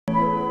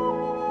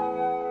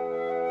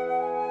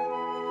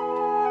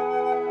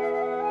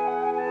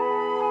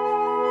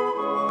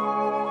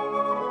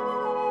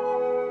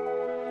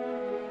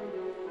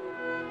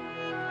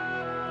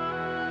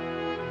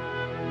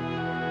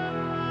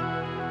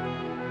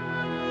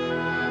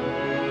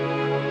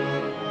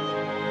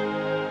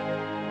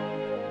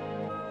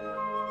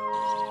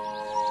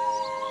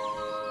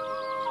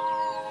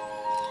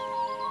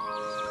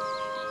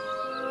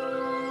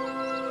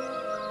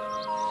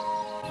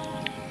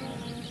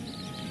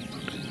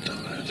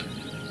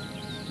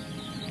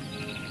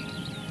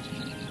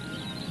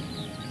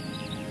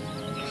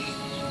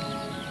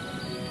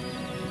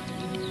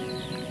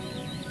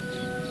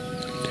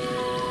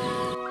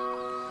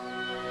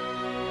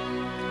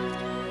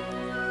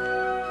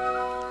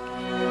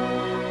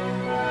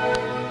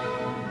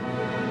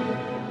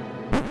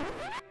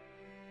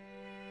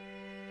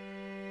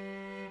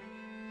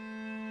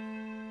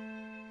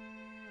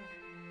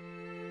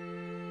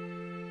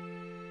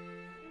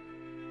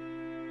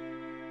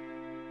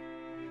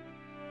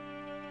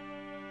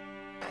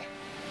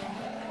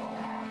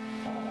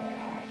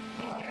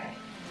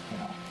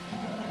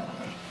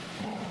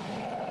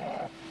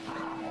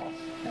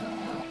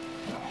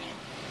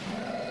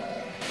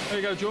There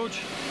you go, George.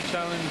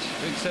 Challenge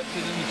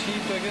accepted and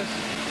achieved, I guess.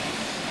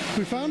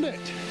 We found it.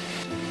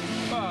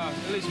 But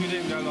at least we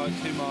didn't go like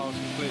 2 miles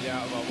completely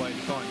out of our way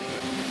to find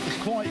it.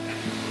 It's quite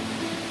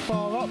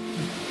far up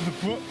the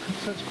brook,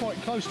 so it's quite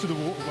close to the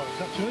waterworks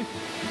actually.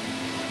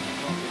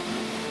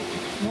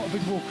 Not a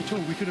big walk at all.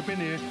 We could have been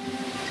here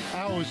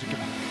hours ago.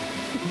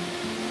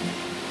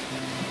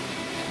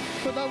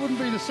 But that wouldn't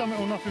be the summit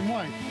or nothing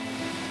way.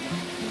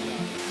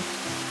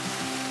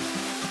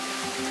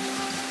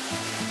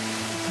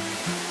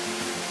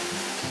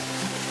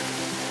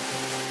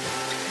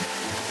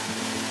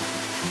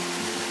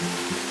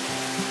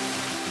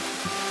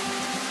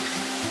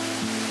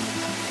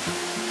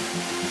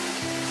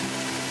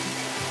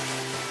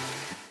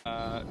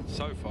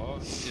 So far,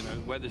 you know,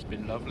 weather's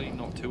been lovely,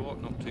 not too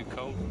hot, not too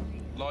cold,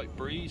 light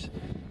breeze,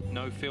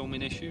 no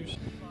filming issues.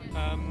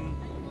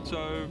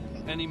 So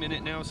any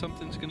minute now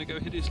something's going to go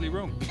hideously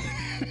wrong.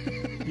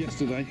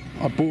 Yesterday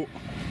I bought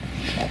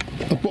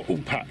a bottle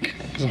pack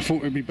because I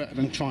thought it'd be better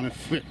than trying to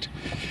fit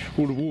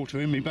all the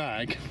water in my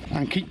bag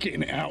and keep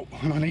getting it out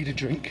when I need a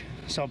drink.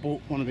 So I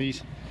bought one of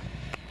these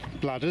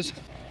bladders.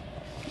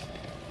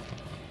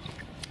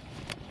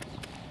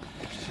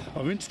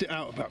 I rinsed it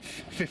out about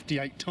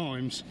 58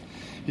 times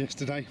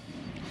yesterday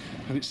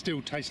and it still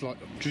tastes like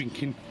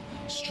drinking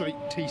straight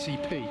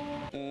TCP.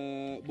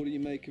 What do you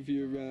make of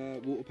your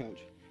water pouch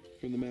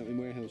from the mountain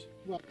warehouse?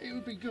 Well, it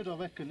would be good, I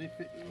reckon, if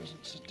it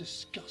wasn't so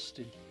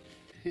disgusting.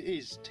 It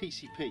is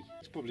TCP.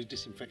 It's probably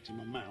disinfecting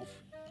my mouth.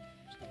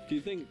 Do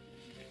you think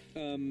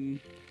you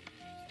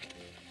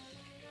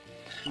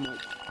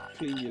might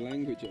clean your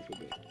language up a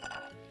bit?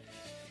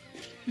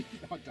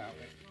 I doubt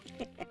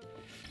it.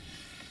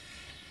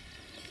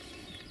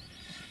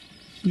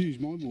 Use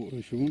my water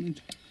if you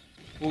wanted.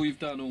 All you've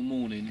done all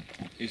morning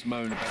is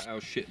moan about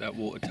how shit that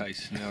water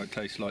tastes and how it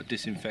tastes like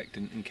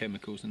disinfectant and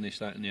chemicals and this,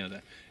 that and the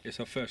other. It's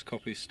our first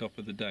coffee stop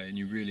of the day and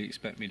you really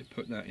expect me to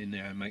put that in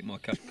there and make my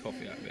cup of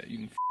coffee out of it. You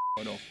can f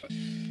right off.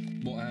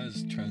 What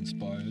has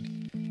transpired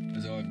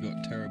is I've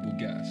got terrible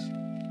gas.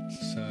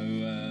 So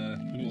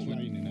and it's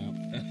raining out.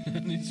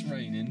 And it's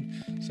raining,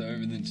 so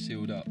everything's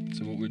sealed up.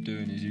 So what we're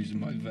doing is using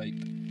my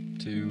vape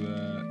to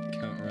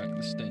counteract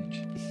the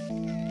stench.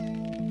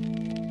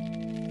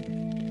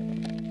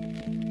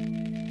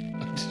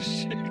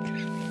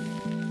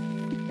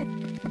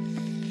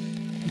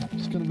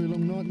 It's going to be a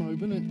long night,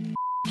 Moby, isn't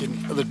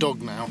it? The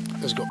dog now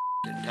has got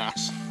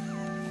gas.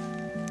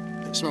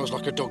 It smells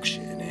like a dog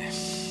shit in here.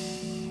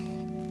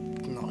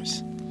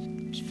 Nice.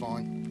 It's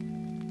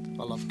fine.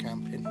 I love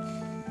camping.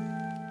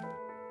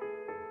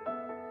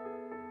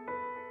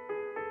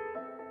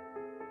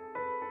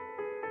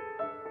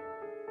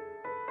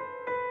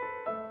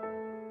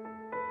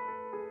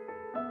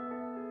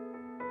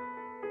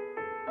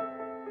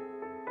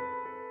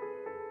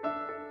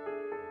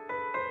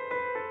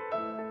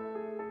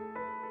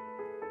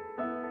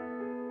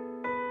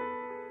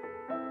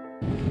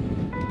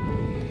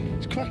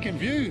 Cracking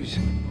views.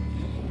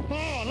 Oh,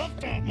 I love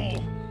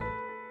Dartmoor.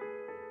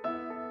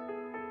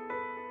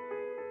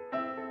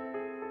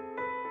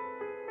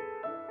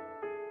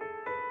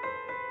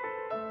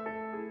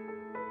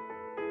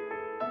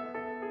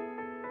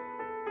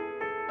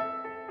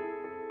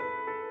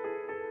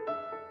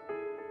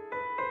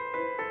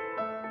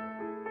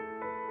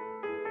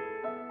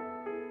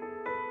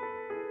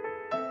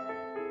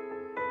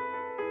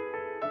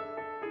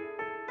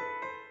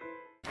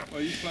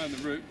 Well, you plan the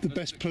route. The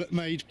best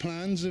made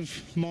plans of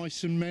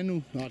mice and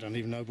men. I don't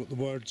even know what the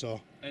words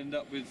are. End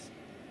up with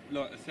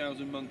like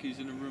 1,000 monkeys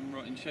in a room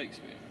writing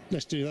Shakespeare.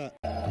 Let's do that.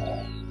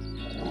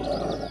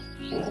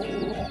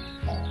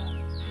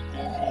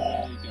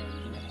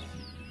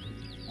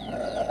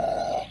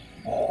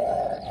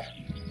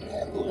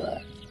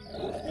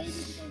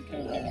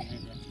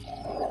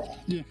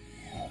 Yeah.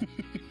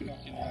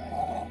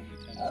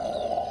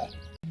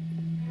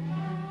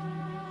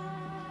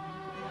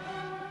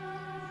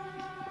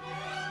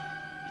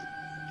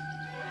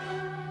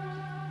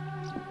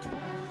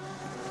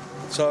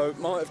 So,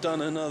 might have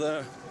done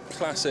another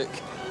classic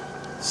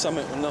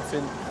summit or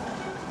nothing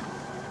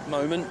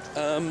moment.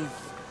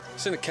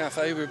 It's in a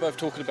cafe, we were both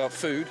talking about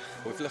food.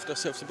 We've left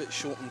ourselves a bit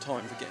short on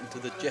time for getting to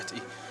the jetty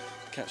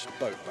to catch the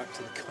boat back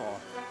to the car.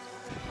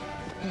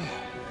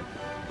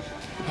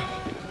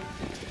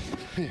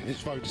 Yeah,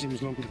 this road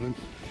seems longer than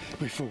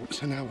we thought,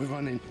 so now we're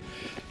running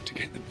to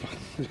get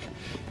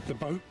the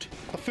boat.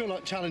 I feel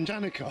like Challenge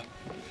Annika,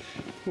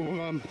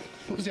 or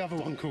what was the other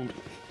one called?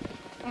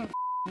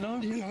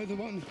 No? You know, the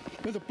one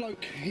with the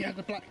bloke, he had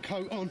the black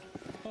coat on.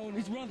 Oh, and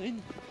he's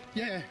running?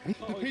 Yeah, and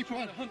Oh, the people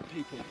had hunt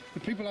people. The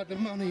people had the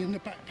money in the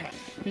backpack.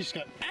 You just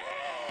go, ah!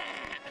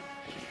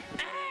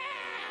 Ah!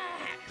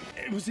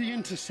 It was the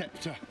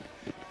Interceptor,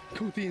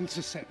 called the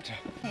Interceptor.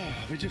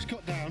 We just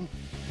got down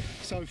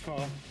so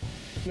far.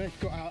 Nath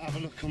got out to have a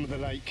look on the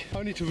lake,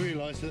 only to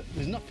realise that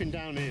there's nothing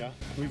down here.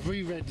 We've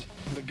reread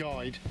the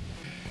guide.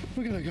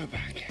 We're going to go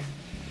back.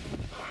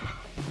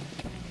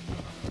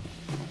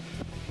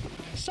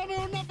 Summer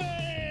or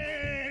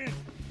nothing!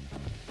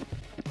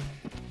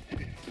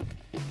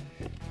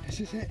 This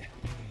is it.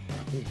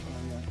 We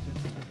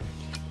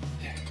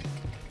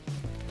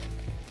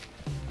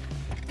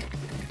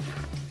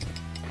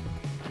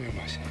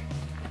almost.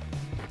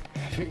 I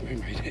think we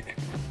made it.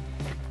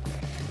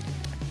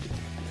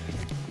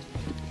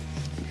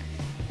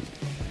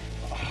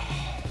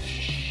 Oh,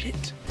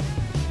 shit.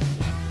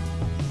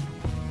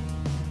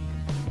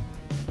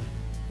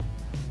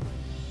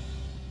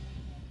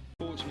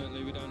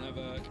 Fortunately, we don't have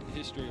a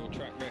history or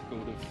track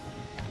record of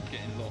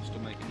getting lost or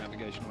making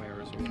navigational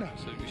errors,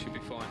 so we should be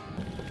fine.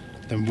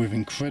 Then with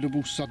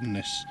incredible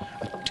suddenness,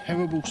 a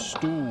terrible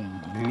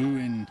storm blew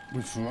in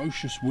with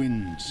ferocious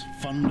winds,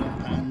 thunder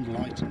and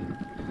lightning.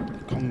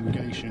 The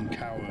congregation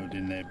cowered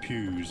in their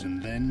pews,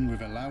 and then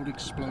with a loud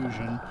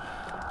explosion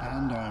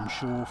and, I am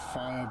sure,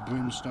 fire,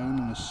 brimstone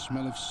and a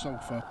smell of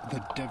sulphur,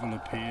 the devil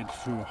appeared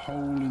through a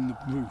hole in the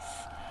roof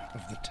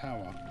of the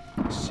tower,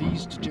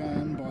 seized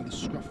Jan by the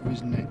scruff of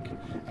his neck,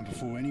 and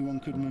before anyone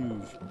could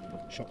move,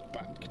 shot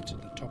back to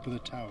the top of the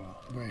tower,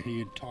 where he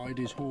had tied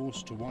his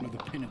horse to one of the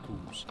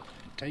pinnacles,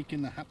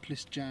 taking the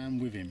hapless Jan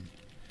with him.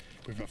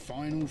 With a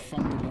final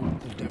thunderbolt,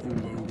 the devil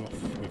rode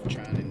off with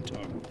Jan in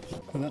tow.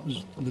 Well, that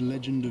was the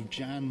legend of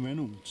Jan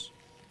Reynolds.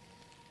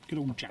 Good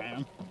old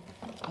Jan.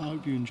 I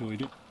hope you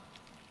enjoyed it.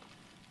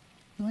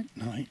 Night,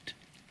 night.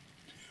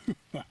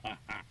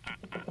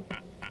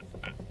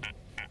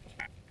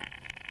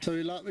 So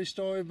you like my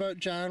story about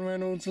Jan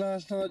Reynolds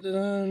last night, did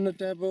I, and the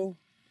devil?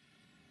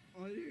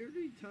 I heard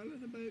you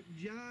telling about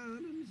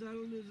Jan and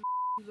selling his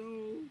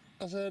soul.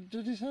 I said,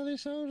 did he sell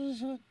his soul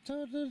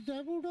to the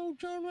devil, old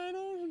John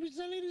Reynolds, and be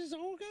selling his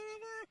soul again,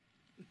 ever?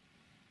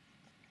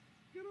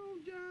 Good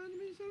old Jan,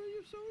 been selling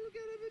your soul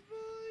again, a bit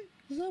boy.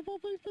 Is that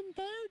what we've been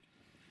paid?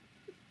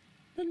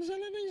 Been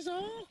selling his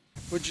soul?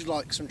 Would you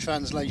like some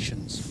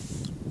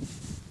translations?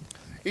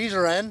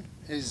 Either N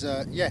is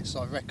yes,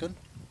 I reckon.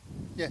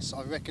 Yes,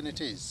 I reckon it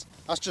is.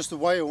 That's just the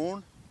way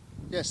on.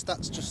 Yes,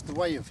 that's just the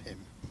way of him.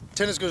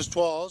 Tin as good as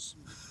 'twas.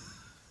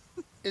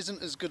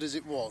 Isn't as good as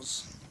it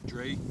was.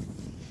 Dre.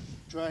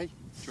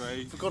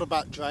 Forgot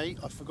about Dre.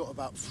 I forgot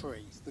about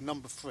 3. The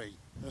number 3.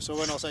 So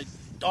when I say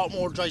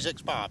Dartmoor Dre's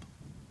ex-pub,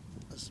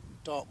 that's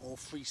Dartmoor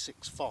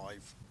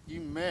 365.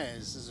 You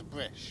mares as a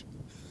brush.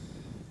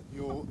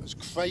 You're as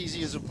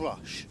crazy as a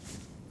brush.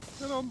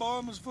 Then I'm by,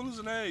 I'm as full as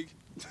an egg.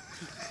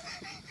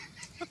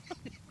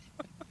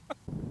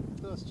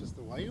 That's just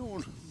the way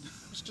on.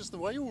 It's just the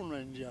way on,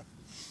 Ranger.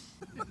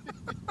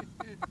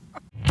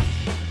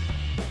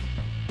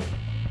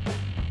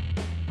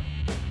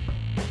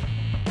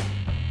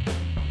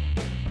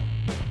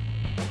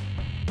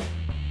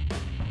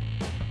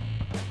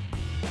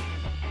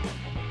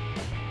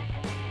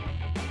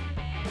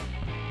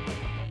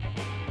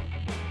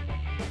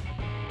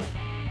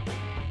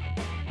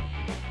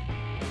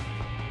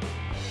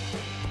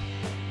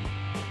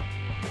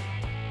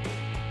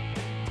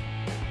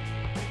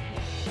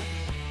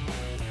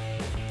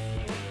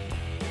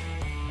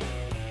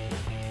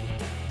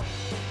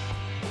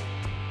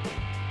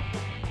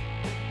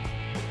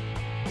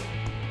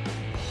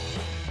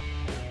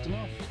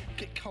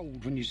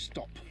 Cold when you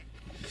stop.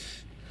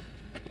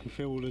 You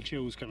feel all the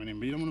chills coming in,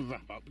 but you don't want to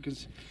wrap up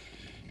because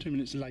 2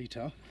 minutes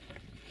later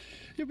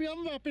you'll be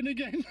unwrapping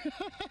again.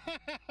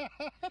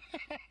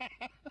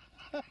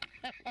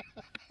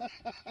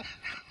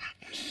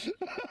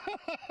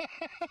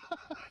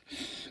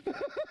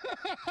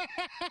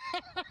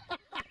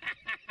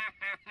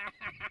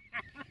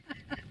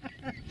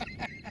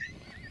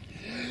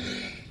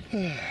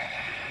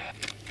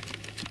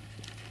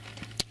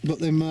 Got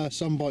them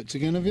sun bites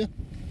again, have you?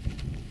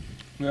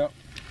 Yeah.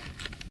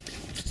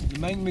 The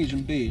main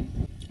reason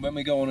being, when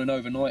we go on an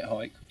overnight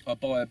hike, I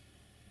buy a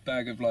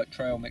bag of like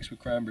trail mixed with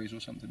cranberries or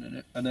something in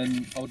it, and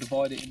then I'll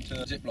divide it into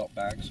Ziploc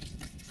bags,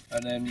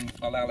 and then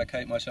I'll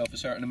allocate myself a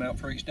certain amount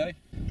for each day.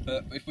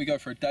 But if we go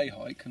for a day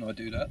hike and I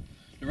do that,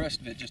 the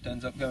rest of it just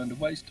ends up going to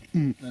waste.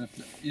 And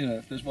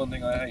if there's one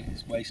thing I hate,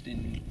 it's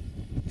wasting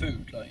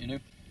food.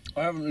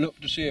 I haven't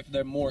looked to see if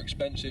they're more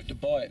expensive to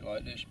buy it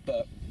like this,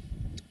 but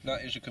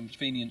that is a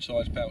convenient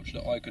sized pouch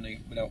that I can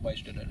eat without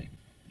wasting any.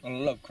 I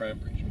love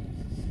cranberries.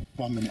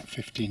 1 minute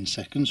 15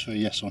 seconds for a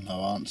yes or no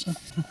answer.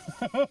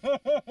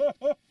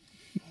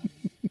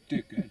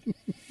 Dickhead.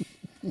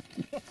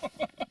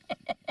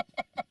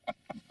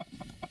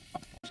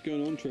 What's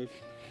going on, Trev?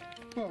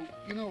 Well,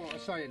 you know what I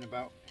was saying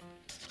about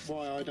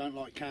why I don't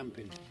like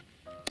camping.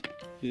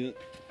 Yeah.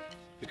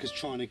 Because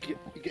trying to get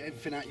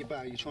everything out of your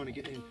bag, you're trying to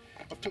get in.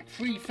 I've took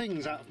 3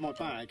 things out of my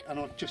bag and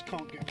I just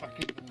can't get back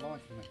into the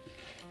life of it.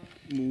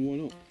 Well, why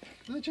not?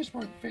 They just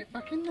won't fit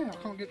back in there. I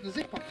can't get the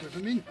zip up with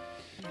them in.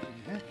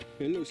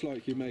 It looks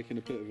like you're making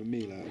a bit of a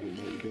meal out of it,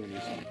 mate, to be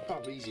honest.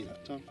 Oh, easy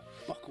that time.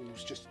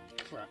 Buckles just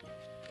crap.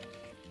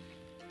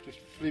 Just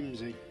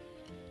flimsy.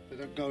 They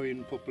don't go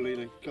in properly,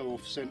 they go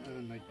off centre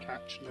and they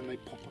catch and then they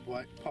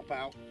pop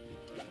out.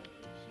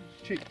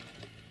 Cheap.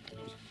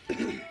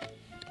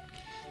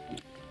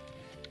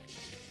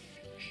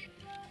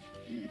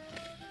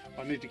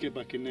 I need to get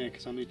back in there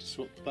because I need to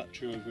swap the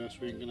battery over, so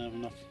we ain't going to have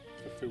enough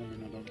for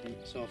filming, I don't think,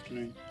 this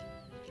afternoon.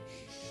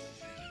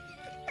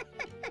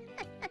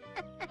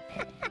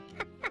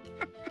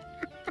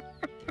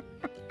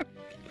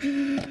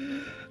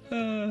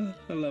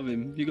 I love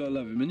him. You gotta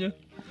love him, ain't you?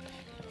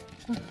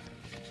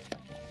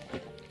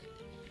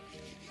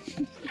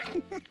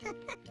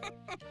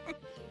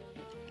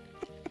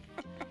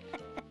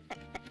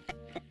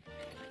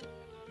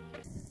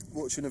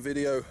 Watching a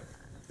video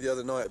the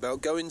other night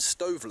about going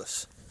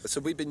stoveless. So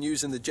we've been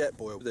using the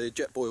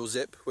Jetboil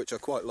Zip, which I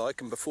quite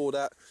like, and before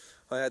that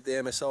I had the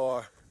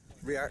MSR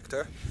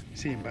reactor.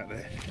 See him back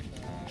there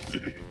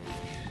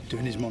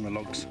doing his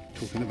monologues,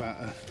 talking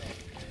about a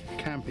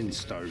camping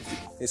stove.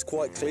 It's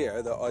quite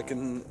clear that I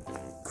can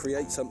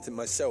create something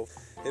myself.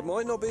 It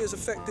might not be as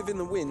effective in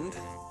the wind,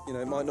 you know,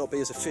 it might not be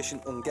as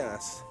efficient on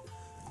gas,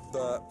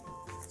 but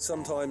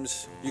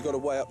sometimes you got to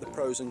weigh up the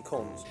pros and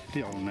cons.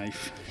 The old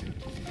Nath.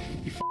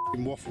 He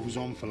f***ing waffles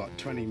on for like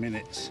 20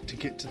 minutes to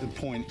get to the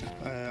point.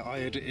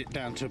 I edit it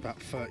down to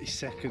about 30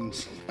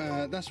 seconds.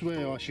 That's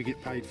where I should get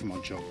paid for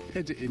my job,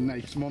 editing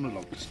Nath's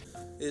monologues.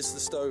 Is the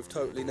stove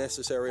totally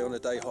necessary on a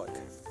day hike?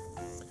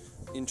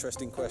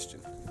 Interesting question.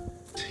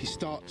 He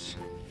starts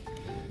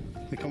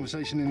the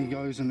conversation and he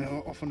goes and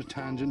off on a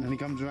tangent and he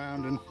comes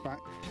around and back.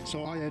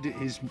 So I edit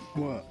his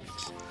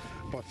words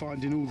by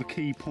finding all the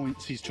key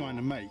points he's trying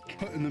to make,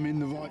 putting them in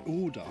the right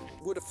order.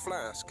 Would a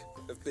flask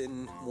have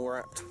been more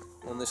apt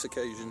on this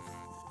occasion?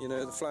 You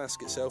know, the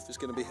flask itself is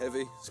going to be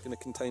heavy, it's going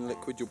to contain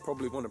liquid, you'll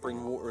probably want to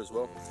bring water as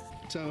well.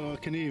 So I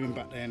can hear him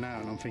back there now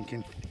and I'm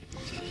thinking,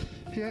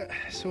 yeah,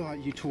 it's all right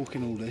you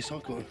talking all this,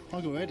 I've got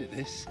to edit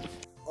this.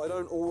 I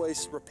don't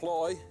always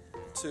reply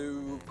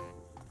to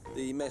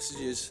the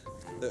messages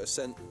that are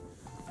sent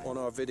on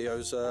our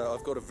videos.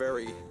 I've got a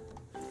very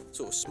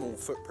sort of small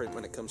footprint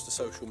when it comes to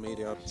social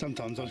media.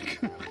 Sometimes I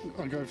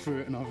go through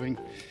it and I think,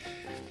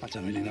 I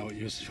don't really know what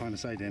you were trying to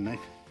say there, Nath.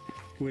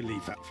 We'll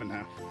leave that for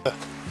now.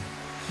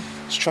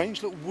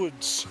 Strange little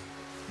woods.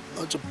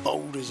 Loads of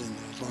boulders in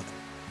there. It's like,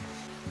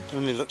 it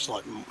only looks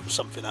like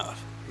something out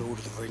of Lord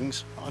of the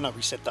Rings. I know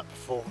we said that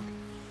before.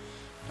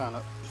 Down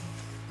at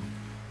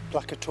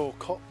Blackator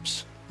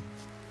Copse.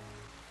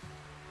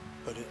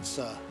 But it's,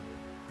 oh,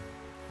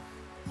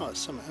 it's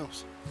something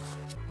else.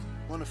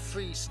 One of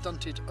 3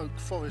 stunted oak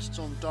forests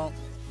on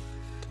Dartmoor.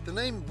 The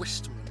name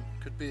Wisterman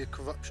could be a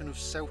corruption of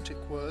Celtic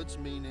words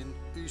meaning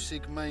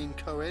Usig Main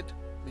Coed,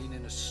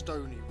 meaning a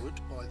stony wood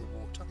by the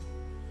water,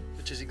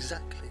 which is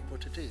exactly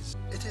what it is.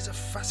 It is a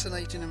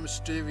fascinating and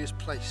mysterious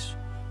place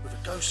with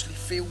a ghostly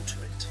feel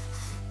to it,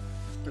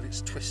 with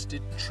its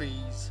twisted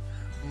trees,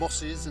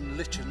 mosses and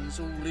lichens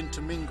all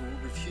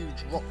intermingled with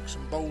huge rocks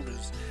and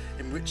boulders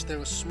in which there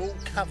are small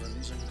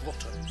caverns and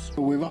grottos.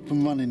 We're up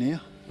and running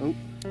here. Oh.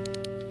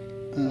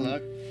 Hello.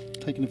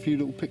 Taking a few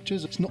little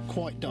pictures. It's not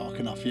quite dark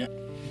enough yet.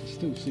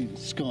 Still see the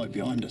sky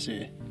behind us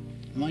here.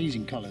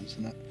 Amazing colours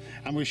and that.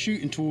 And we're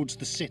shooting towards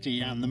the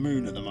city and the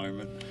moon at the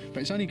moment.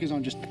 But it's only because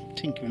I'm just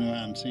tinkering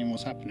around seeing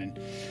what's happening.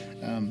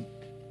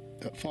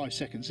 At 5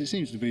 seconds, it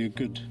seems to be a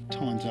good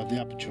time to have the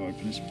aperture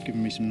open. It's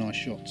giving me some nice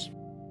shots.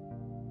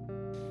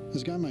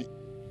 How's it going, mate?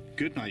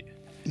 Good, mate.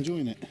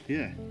 Enjoying it?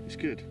 Yeah, it's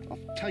good.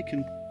 I've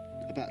taken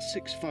about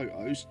 6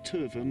 photos.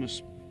 2 of them are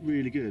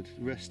really good.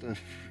 The rest are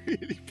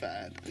really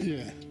bad.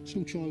 Yeah, it's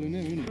all trial and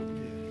error, isn't it?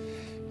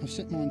 Yeah. I've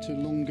set mine to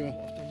longer.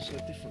 I've done so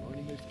different. I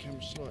only moved the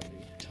camera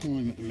slightly.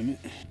 Time at the minute.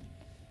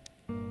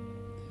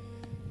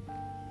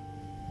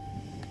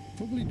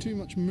 Probably too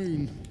much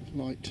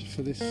moonlight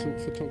for this sort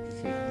of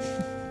photography.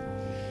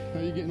 How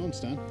are you getting on,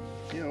 Stan?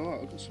 Yeah,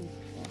 alright. I've got some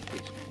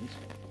bits ones.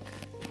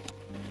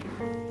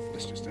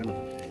 Let's just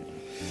elevate it.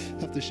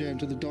 Have to share them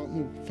to the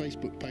Dartmoor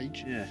Facebook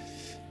page. Yeah.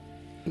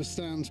 But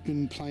Stan's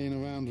been playing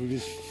around with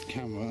his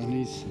camera and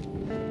he's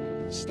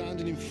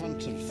standing in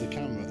front of the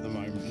camera at the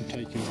moment and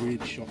taking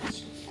weird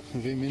shots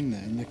of him in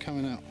there and they're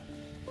coming out.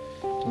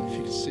 I don't know if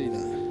you can see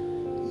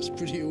that. That's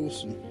pretty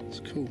awesome. It's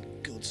cool.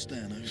 God,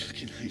 Stan, I'm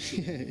looking at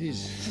Yeah, it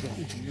is.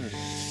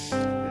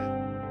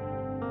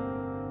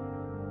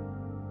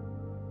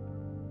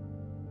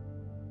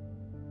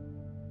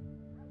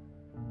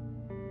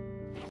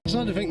 I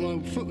started to think my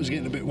foot was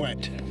getting a bit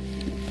wet.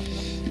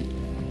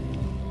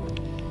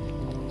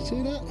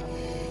 See that?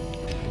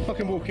 I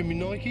can walk in my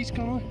Nikes,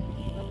 can't I?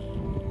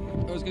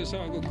 I was going to say,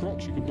 I've got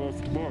Crocs you could buy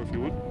for tomorrow if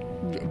you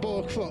want.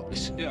 Buy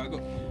Crocs? Yeah, I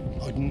got...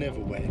 I'd never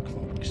wear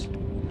Crocs.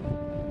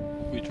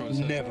 What are you trying to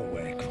say? Never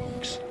wear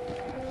Crocs.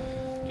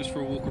 Just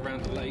for a walk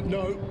around the lake?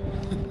 No.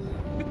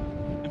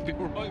 It'd be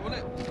alright,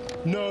 wouldn't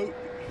it? No.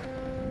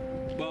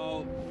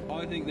 Well,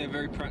 I think they're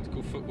very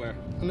practical footwear.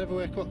 I never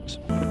wear Crocs.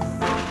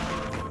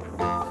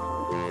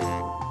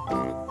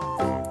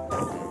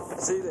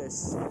 See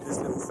this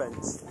little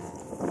fence?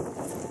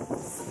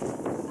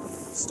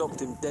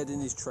 Stopped him dead in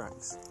his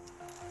tracks.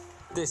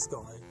 This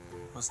guy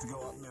has to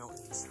go up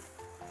mountains.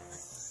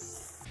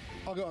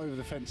 I got over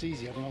the fence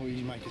easy. I don't know what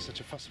you're making such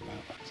a fuss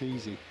about. It's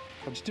easy.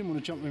 I just didn't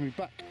want to jump with my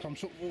back. I'm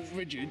sort of all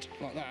rigid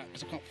like that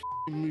because I can't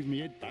move my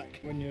head back.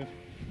 When you're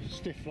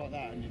stiff like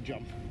that and you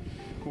jump,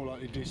 more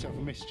likely to do yourself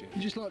a mischief.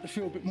 You just like to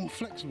feel a bit more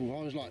flexible.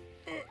 I was like,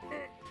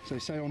 So they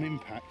say on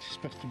impact, it's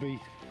best to be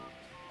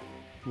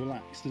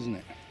relaxed, isn't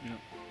it? Yeah.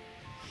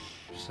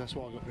 So that's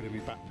why I got rid of my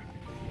backpack.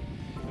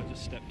 I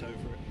just stepped over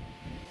it.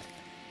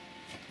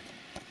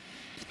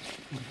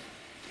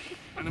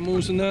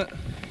 animals and that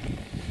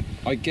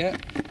I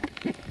get,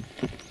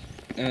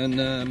 and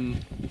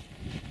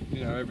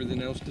you know,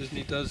 everything else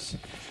Disney does.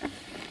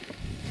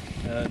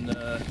 And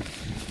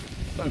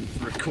don't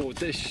record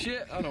this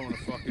shit. I don't want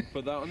to fucking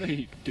put that on there.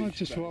 You I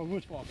just thought I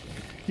would.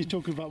 He's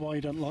talking about why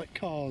he doesn't like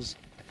cars.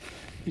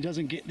 He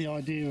doesn't get the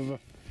idea of a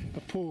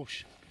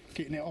Porsche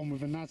getting it on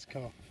with a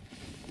NASCAR.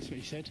 That's what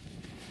he said.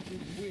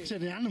 He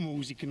said the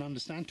animals he can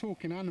understand.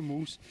 Talking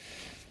animals,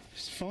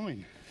 it's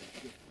fine.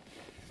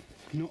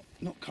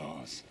 Not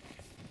cars.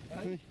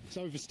 Hey? It's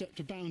overstepped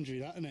a boundary,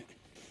 that, isn't it?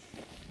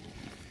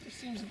 It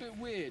seems a bit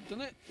weird,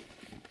 doesn't it?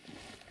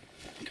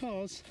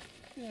 Cars?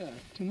 Yeah.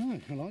 Don't know.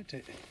 I liked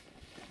it.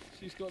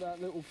 She's got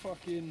that little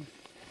fucking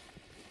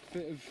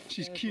bit of.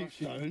 She's cute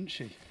though, isn't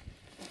she?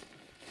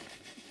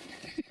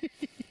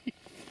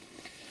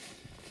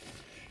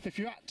 If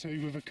you had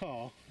to with a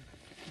car,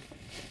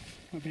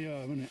 that'd be her,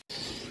 wouldn't it?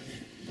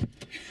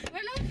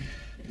 Hello?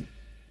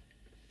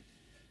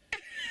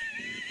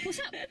 What's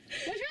up?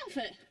 Where's your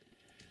outfit?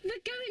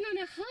 We're going on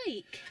a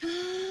hike.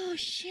 Oh,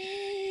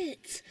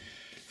 shit.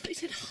 I thought you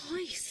said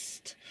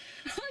heist.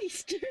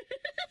 Heist?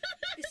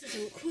 This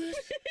is awkward.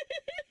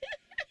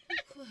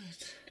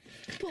 Awkward.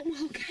 Bought my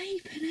whole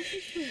cape and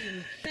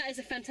everything. That is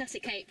a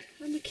fantastic cape.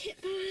 And the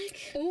kit bag.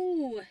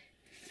 Oh,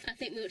 I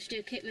think we ought to do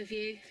a kit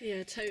review.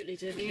 Yeah, totally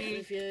do a kit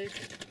review.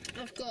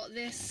 I've got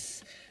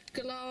this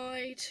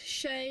glide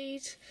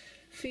shade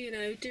for, you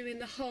know, doing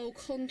the whole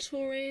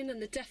contouring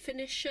and the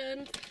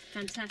definition.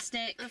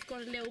 Fantastic. I've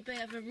got a little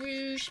bit of a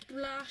rouge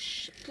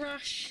brush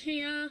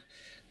here.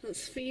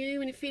 That's for you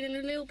when you're feeling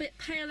a little bit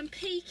pale and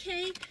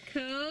peaky.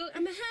 Cool.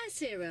 And my hair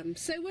serum.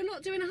 So we're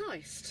not doing a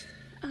heist.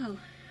 Oh,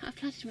 I've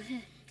plaited my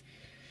hair.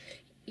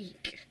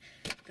 Eek.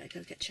 Better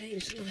go get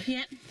changed, don't I?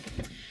 Yep.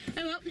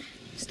 Oh well,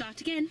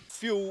 start again.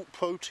 Fuel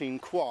protein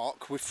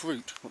quark with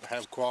fruit. What the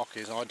hell quark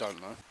is, I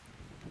don't know.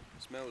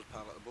 Smells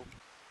palatable.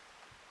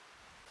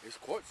 It's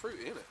quite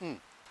fruity, isn't it?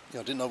 Yeah,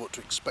 I didn't know what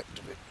to expect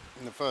of it.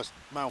 In the first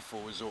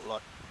mouthful is all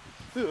like,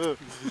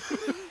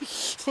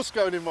 what's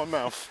going in my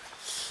mouth?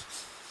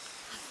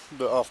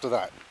 But after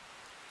that,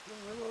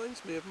 It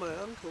reminds me of my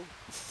uncle.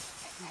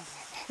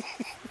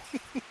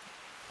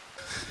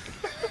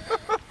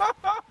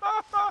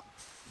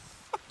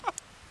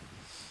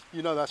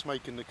 you know that's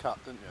making the cut,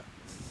 don't you?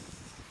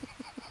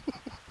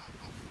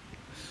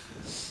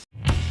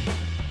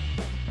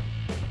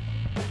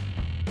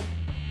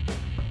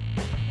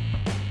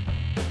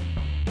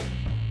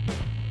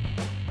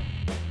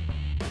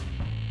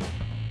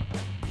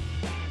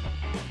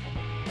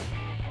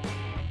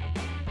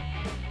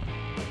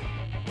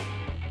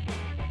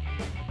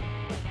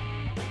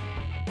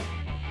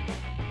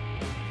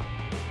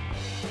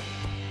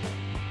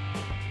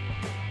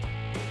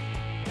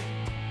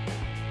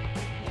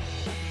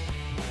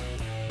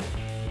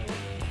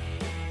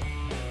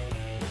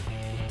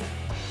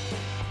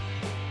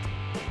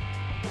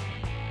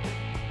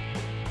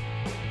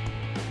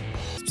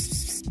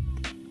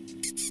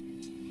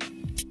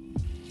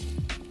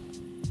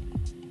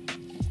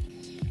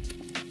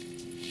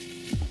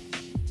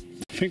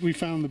 I think we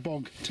found the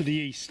bog to the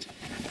east.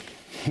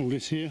 All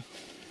this here.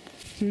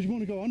 So we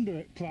want to go under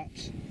it,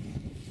 perhaps.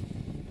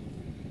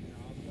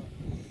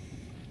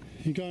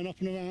 You're going up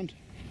and around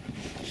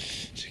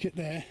to get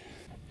there.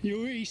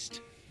 You're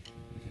east.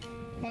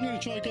 I'm going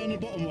to try going the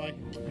bottom way.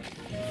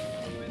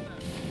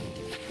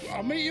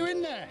 I'll meet you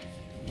in there.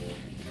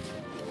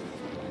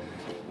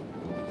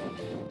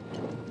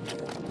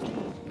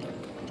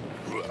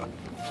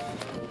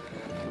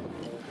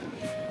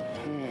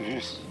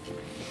 Yes.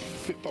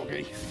 Bit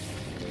boggy.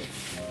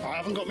 I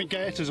haven't got my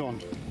gaiters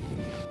on.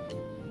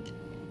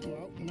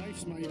 Well,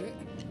 Nath's made it.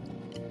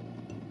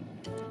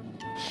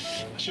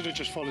 I should have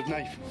just followed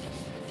Nath.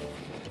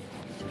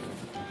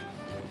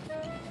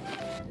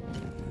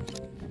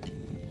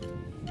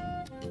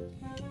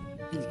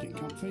 He's getting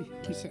comfy.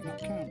 He's setting up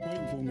camp,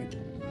 waiting for me.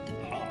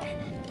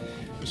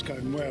 It was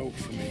going well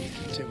for me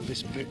until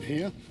this bit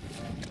here.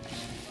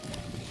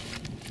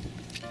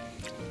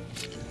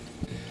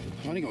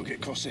 I've only got to get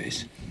across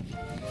this.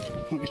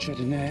 Might be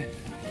treading there.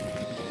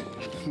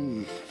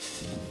 Do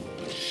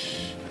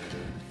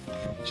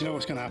you know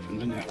what's going to happen,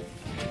 don't you?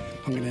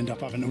 I'm going to end up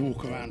having to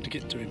walk around to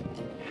get to him.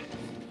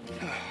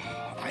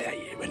 I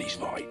hate it when he's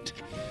right.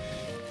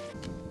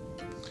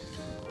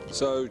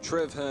 So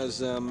Trev has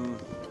been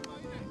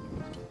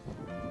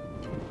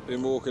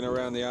walking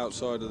around the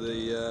outside of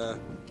the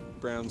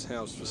Brown's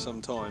house for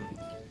some time.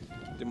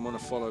 Didn't want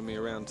to follow me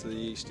around to the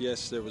east.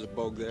 Yes, there was a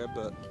bog there,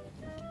 but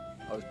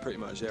I was pretty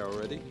much there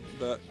already.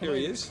 But here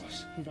he is.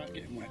 Without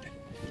getting wet.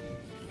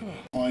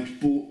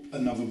 I'd bought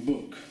another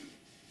book,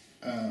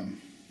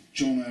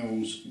 John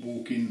L's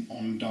Walking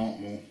on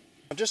Dartmoor.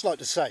 I'd just like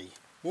to say,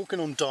 Walking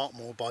on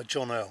Dartmoor by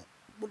John L.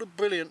 What a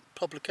brilliant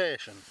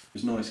publication. It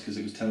was nice because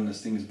it was telling us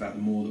things about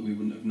the moor that we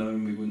wouldn't have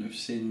known, we wouldn't have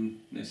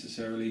seen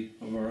necessarily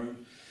of our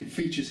own. It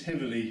features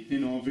heavily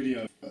in our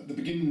video. At the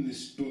beginning of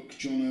this book,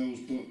 John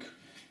L's book,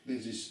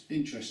 there's this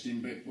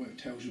interesting bit where it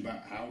tells you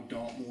about how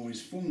Dartmoor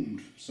is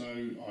formed. So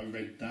I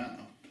read that.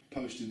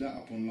 posted that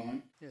up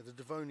online. Yeah, the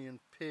Devonian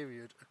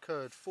period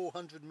occurred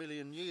 400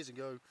 million years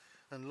ago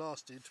and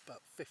lasted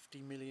about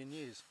 50 million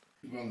years.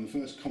 Well, the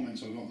first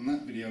comments I got on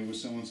that video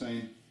was someone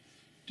saying,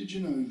 did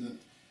you know that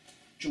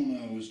John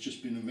Earl has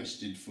just been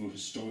arrested for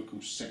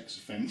historical sex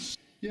offence?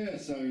 Yeah,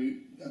 so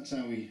that's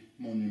how we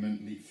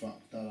monumentally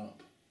fucked that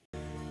up.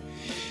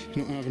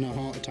 You're not having a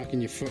heart attack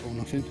in your foot or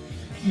nothing?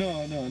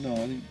 No, I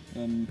think,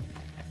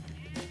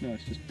 no,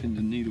 it's just pins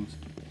and needles.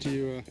 Do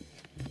you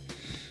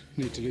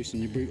need to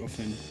loosen your boot off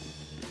then?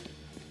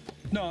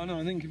 No,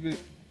 I think if it,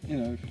 you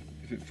know,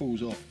 if it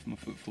falls off, if my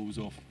foot falls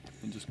off,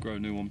 I'll just grow a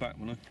new one back,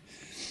 won't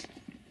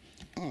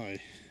I?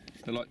 Aye.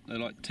 They're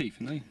like teeth,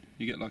 aren't they?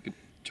 You get like a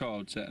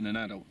child set and an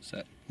adult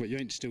set. But you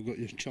ain't still got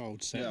your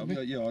child set?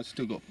 Yeah, I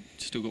still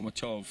got my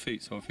child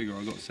feet, so I figure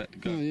I got set to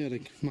go. Oh yeah,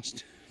 they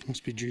must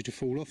be due to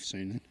fall off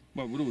soon then.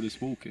 Well, with all this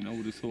walking, I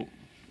would have thought.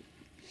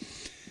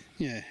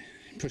 Yeah,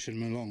 pushing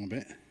them along a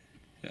bit.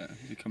 Yeah,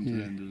 you come to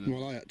the end of it.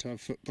 Well, I had to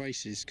have foot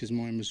braces because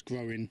mine was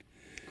growing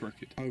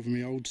crooked over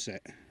my old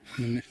set.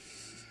 And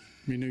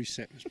my new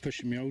set was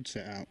pushing my old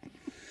set out.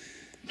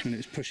 And it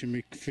was pushing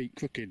my feet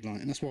crooked,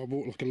 like, and that's why I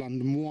walk like a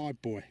London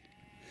wide boy.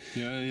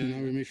 Yeah. You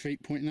know, with my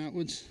feet pointing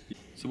outwards.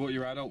 So what are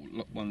your adult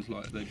ones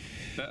like? Are they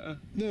better?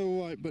 They're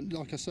alright, but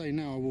like I say,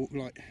 now I walk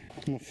like,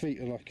 my feet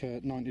are like a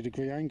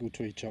 90-degree angle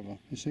to each other.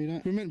 You see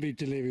that? We're meant to be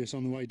delirious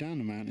on the way down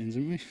the mountains,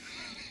 aren't we?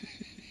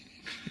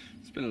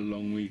 It's been a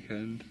long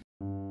weekend.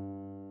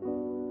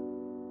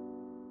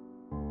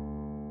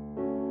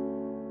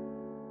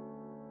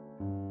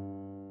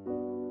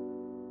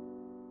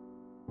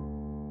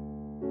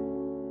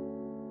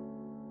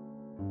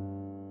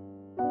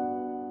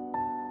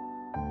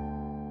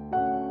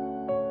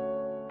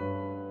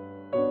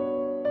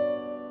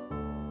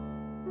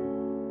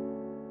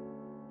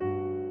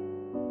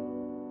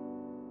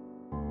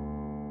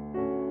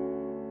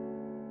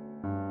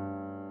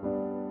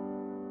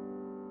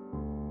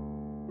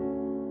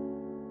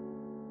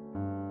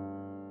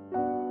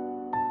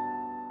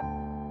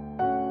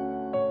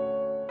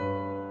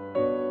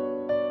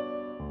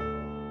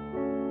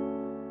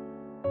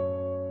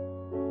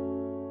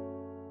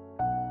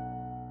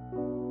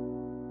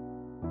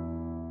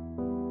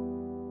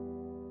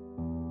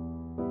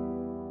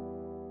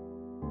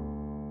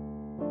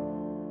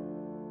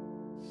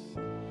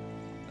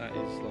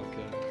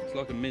 It's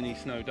like a mini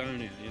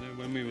Snowdonia, you know,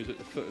 when we was at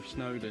the foot of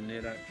Snowdon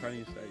near that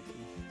train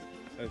station,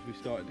 as we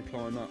started to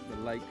climb up the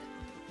lake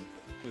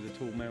with the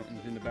tall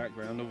mountains in the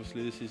background.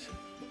 Obviously this is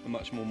a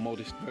much more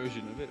modest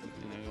version of it,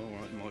 you know,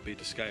 alright, it might be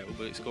to scale,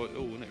 but it's got it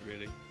all, isn't it,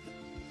 really?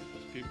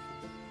 It's beautiful.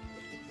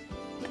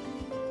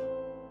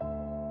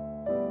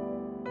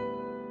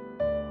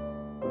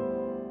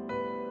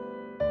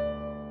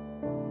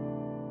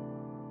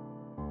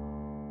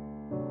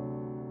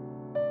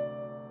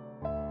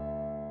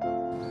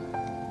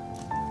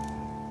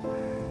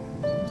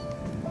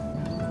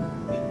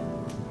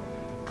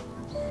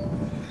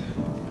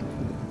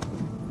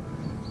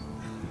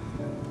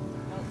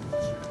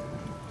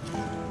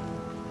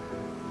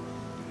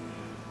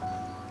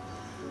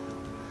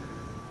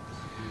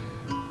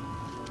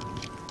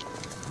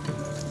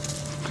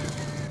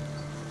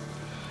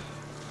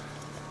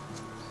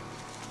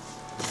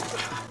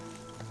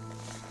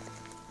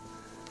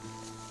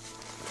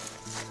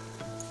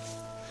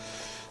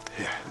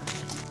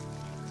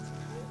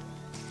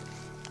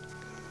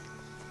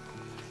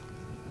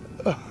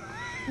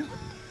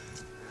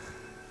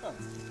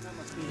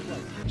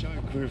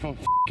 Joke, we're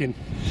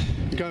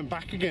going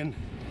back again.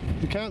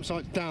 The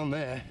campsite's down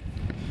there,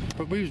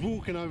 but we was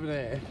walking over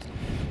there,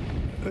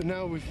 but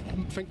now we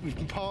think we've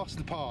been past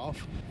the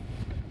path.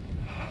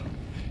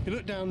 You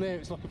look down there,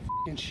 it's like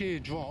a sheer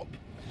drop.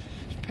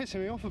 It's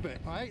pissing me off a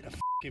bit. I hate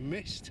the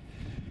mist.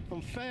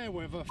 I'm fair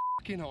weather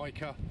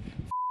hiker.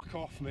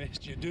 Off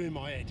mist, you're doing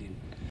my head in.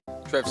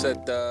 Trev said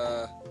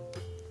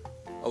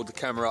hold the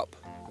camera up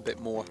a bit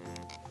more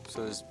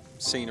so there's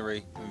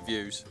scenery and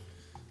views.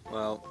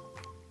 Well,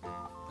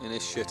 in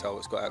this shithole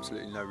it's got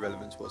absolutely no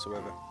relevance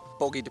whatsoever.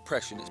 Boggy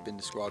depression it's been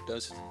described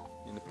as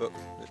in the book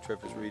that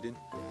Trev was reading.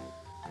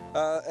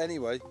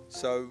 Anyway,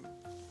 so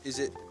is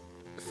it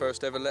the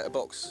first ever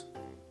letterbox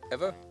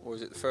ever? Or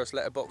is it the first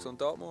letterbox on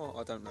Dartmoor?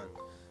 I don't know.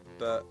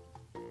 But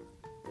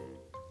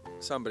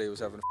somebody was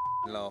having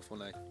a laugh,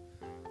 weren't they?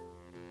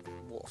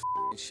 What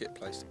a shit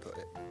place to put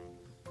it.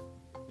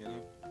 You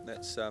know,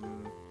 that's I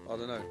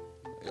don't know.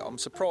 I'm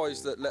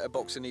surprised that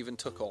letterboxing even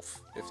took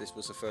off. If this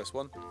was the first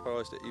one,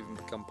 surprised it even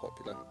become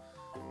popular.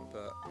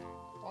 But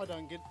I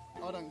don't get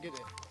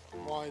it.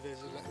 Why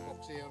there's a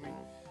letterbox here? I mean,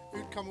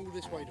 who'd come all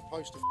this way to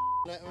post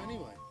a letter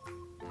anyway?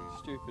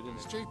 Stupid, isn't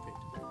it? Stupid.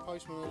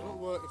 Postman would not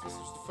work if this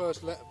was the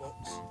first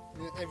letterbox.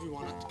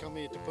 Everyone had to come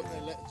here to put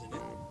their letters in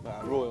it.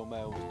 Nah, Royal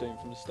Mail was doomed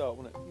from the start,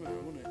 wasn't it? Well,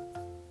 wasn't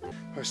it?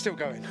 We're still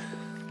going.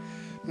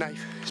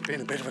 Nath has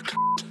been a bit of a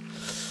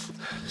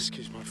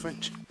excuse my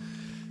French.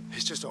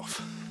 He's just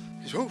off.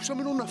 He's, oh,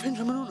 something or nothing,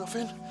 something or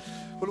nothing.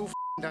 Well, all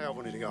day I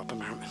wanted to go up a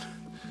mountain.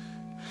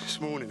 This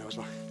morning I was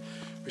like,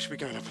 we should be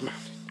going up a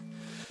mountain.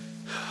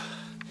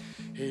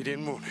 He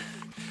didn't want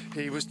it.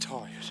 He was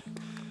tired.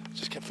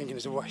 Just kept thinking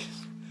there's a way.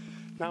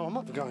 Now I'm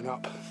up going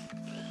up,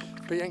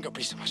 but you ain't got to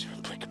be so much of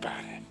a prick about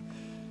it.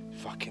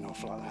 Fucking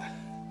off like that.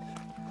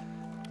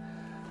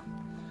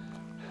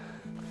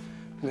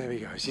 And there he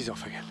goes, he's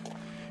off again.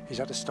 He's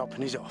had to stop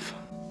and he's off.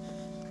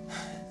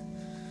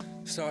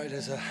 Started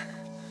as a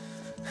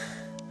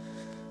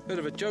bit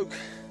of a joke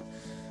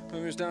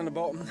when we was down the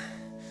bottom,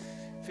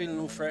 feeling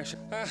all fresh.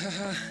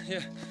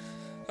 Yeah,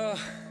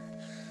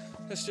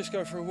 let's just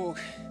go for a walk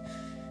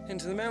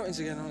into the mountains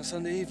again on a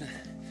Sunday evening.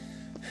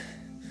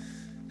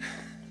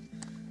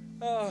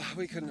 Oh,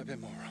 we couldn't have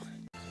been more wrong.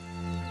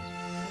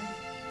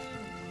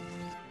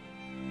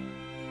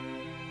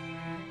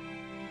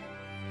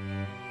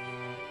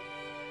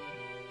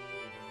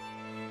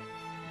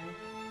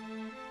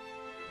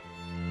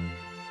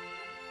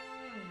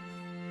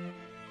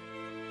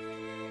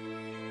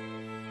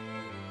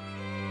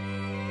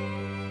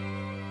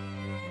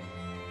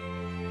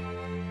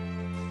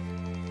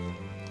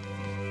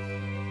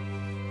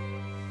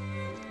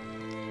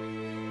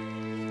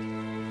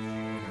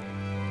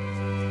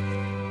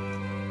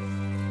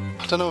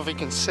 I don't know if you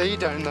can see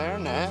down there,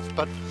 Nath,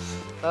 but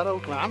that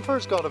old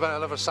grandfer's got a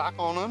hell of a sack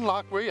on him,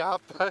 like we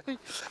have.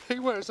 He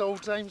wears the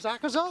old same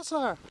sack as us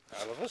there.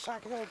 Hell of a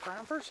sack of old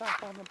grandfer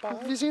sack on the back.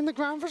 Have you seen the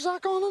grandfer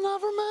sack on and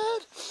ever made?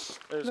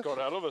 It's got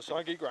a hell of a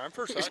saggy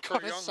grandfer sack for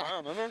a young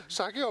man, isn't it?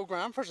 Saggy old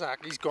grandfer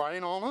sack, he's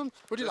growing on him.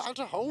 Would you like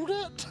to hold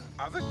it?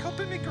 Have a cup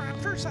of me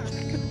grandfer sack.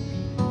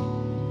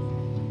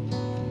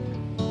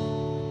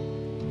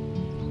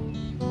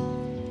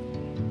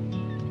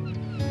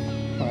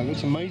 It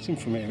looks amazing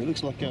from here. It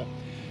looks like a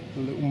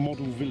little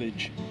model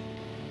village.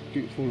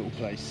 Beautiful little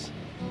place.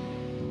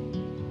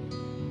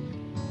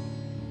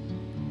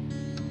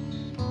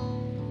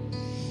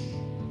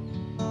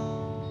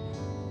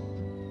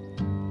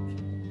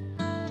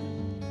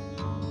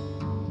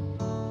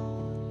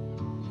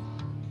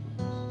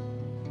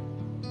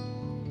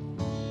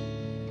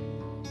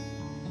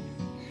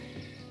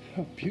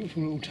 A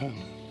beautiful little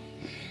town,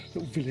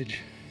 little village.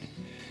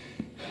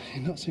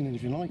 You've not seen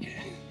anything like it.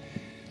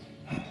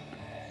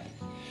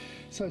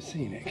 So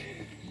scenic.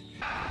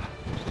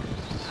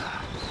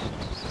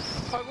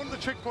 Right, one of the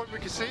trick point we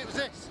could see, it was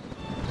this.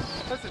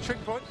 That's the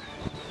trick point.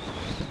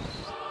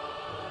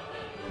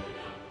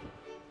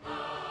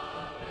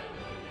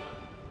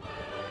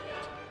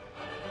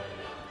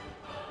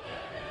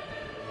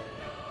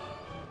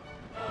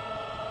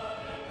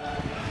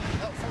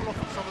 That'll fall off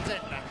on someone's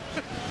head now.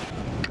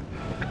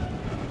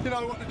 You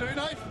know what to do,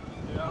 Nath?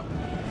 Yeah.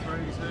 3,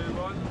 2,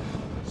 1.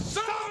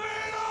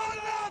 Summit or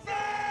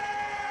nothing!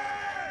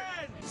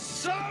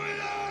 Summit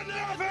or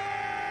nothing!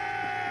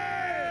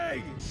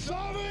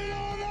 Summit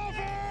or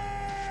nothing!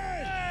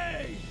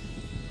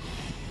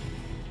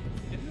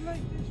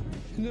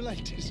 In the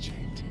Lake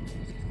District.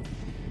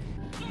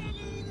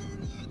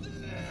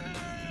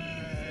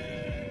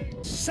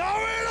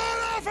 Summit or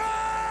nothing!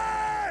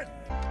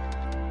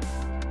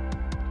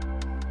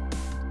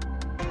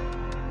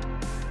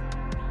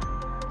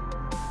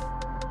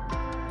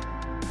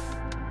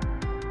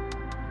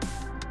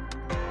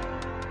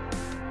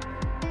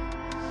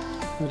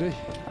 Ready?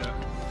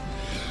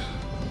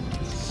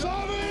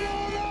 Summit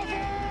or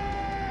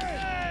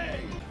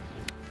nothing!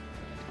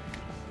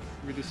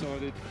 We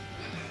decided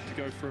to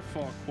go for a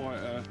far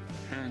quieter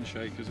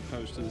handshake as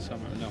opposed to the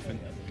summit or nothing.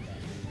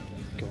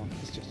 Go on,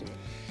 let's just do it.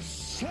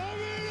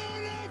 Summit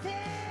or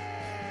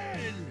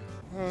nothing!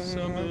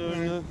 Summit or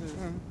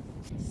nothing.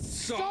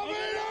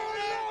 Summit or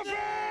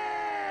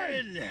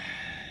nothing!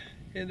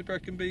 In the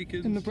Brecon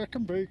Beacons. In the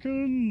Brecon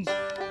Beacons.